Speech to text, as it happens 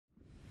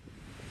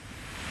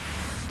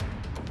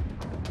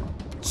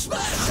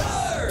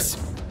Smashers!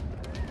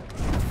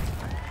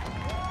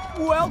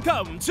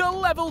 Welcome to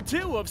Level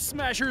 2 of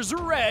Smasher's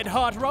Red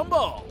Hot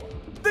Rumble,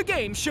 the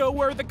game show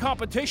where the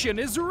competition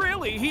is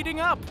really heating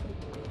up.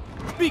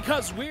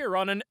 Because we're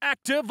on an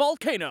active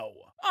volcano.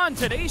 On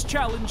today's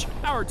challenge,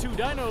 our two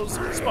dinos,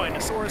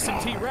 Spinosaurus and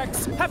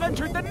T-Rex, have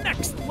entered the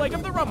next leg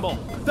of the rumble,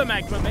 the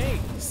Magma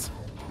maze.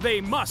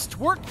 They must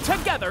work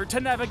together to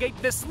navigate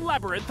this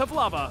labyrinth of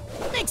lava.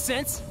 Makes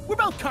sense. We're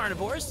both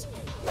carnivores.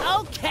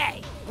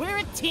 Okay, we're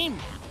a team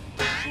now.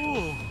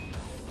 Ooh.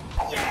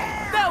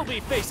 Yeah! They'll be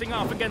facing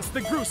off against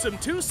the gruesome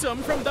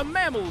twosome from the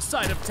mammal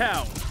side of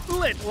town,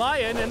 Lit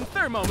Lion and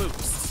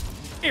Thermomoose.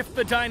 If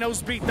the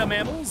dinos beat the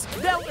mammals,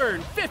 they'll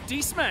earn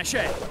 50 smash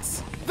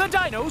eggs. The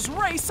dinos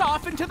race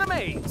off into the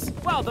maze,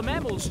 while the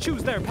mammals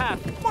choose their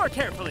path more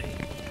carefully.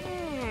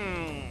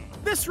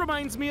 This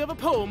reminds me of a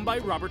poem by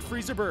Robert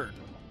Freezer Bird.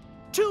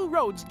 Two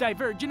roads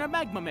diverge in a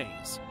magma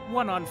maze,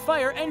 one on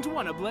fire and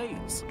one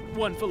ablaze.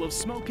 One full of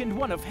smoke and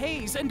one of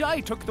haze, and I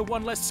took the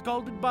one less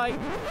scalded by...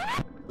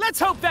 Let's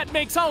hope that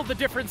makes all the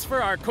difference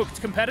for our cooked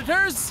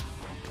competitors!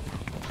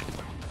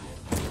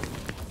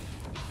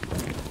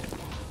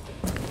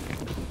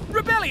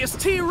 Rebellious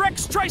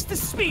T-Rex tries to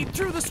speed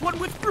through this one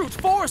with brute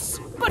force,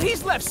 but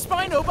he's left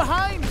Spino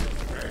behind.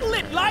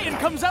 Lit Lion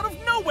comes out of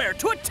nowhere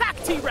to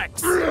attack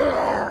T-Rex.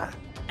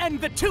 And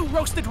the two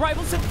roasted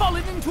rivals have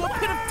fallen into a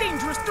pit of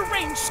dangerous,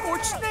 deranged,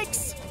 scorched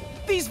snakes.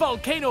 These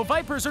volcano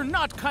vipers are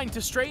not kind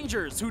to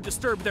strangers who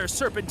disturb their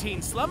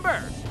serpentine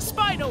slumber.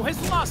 Spino has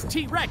lost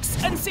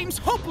T-Rex and seems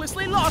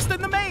hopelessly lost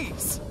in the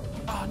maze.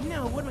 Oh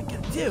no, what am I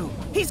gonna do?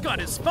 He's got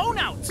his phone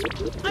out.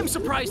 I'm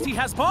surprised he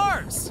has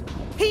bars.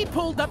 He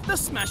pulled up the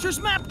Smasher's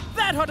map.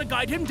 That ought to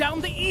guide him down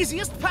the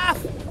easiest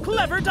path.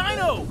 Clever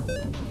dino.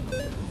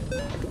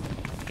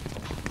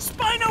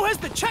 Spino has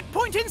the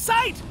checkpoint in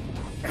sight.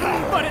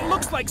 But it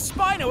looks like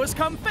Spino has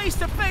come face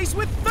to face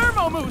with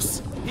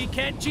Thermomoose. He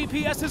can't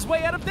GPS his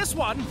way out of this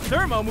one.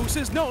 Thermomoose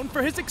is known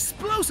for his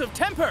explosive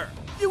temper.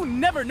 You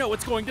never know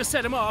what's going to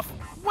set him off.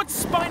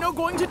 What's Spino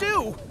going to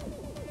do?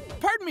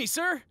 Pardon me,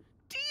 sir.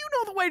 Do you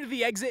know the way to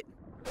the exit?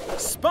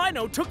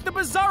 Spino took the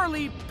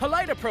bizarrely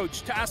polite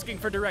approach to asking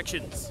for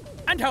directions.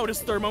 And how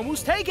does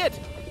Thermomoose take it?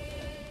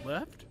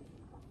 Left?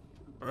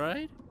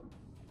 Right?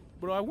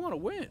 But I want to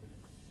win.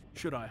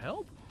 Should I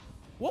help?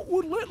 What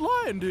would Lit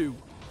Lion do?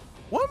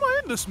 Why am I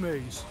in this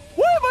maze?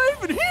 Why am I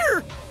even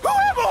here? Who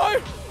am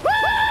I?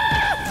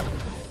 Ah!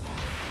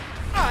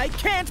 I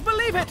can't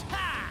believe it!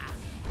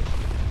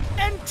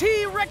 And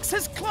T-Rex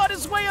has clawed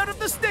his way out of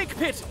the snake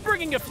pit,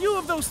 bringing a few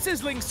of those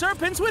sizzling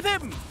serpents with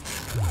him.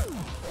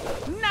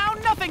 Now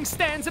nothing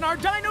stands in our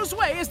dino's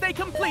way as they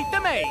complete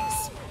the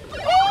maze.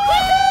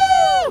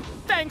 Woo-hoo!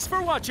 Thanks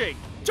for watching.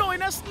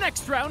 Join us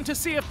next round to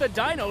see if the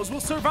dinos will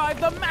survive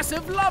the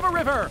massive lava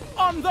river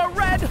on the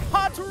Red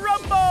Hot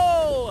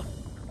Rumble!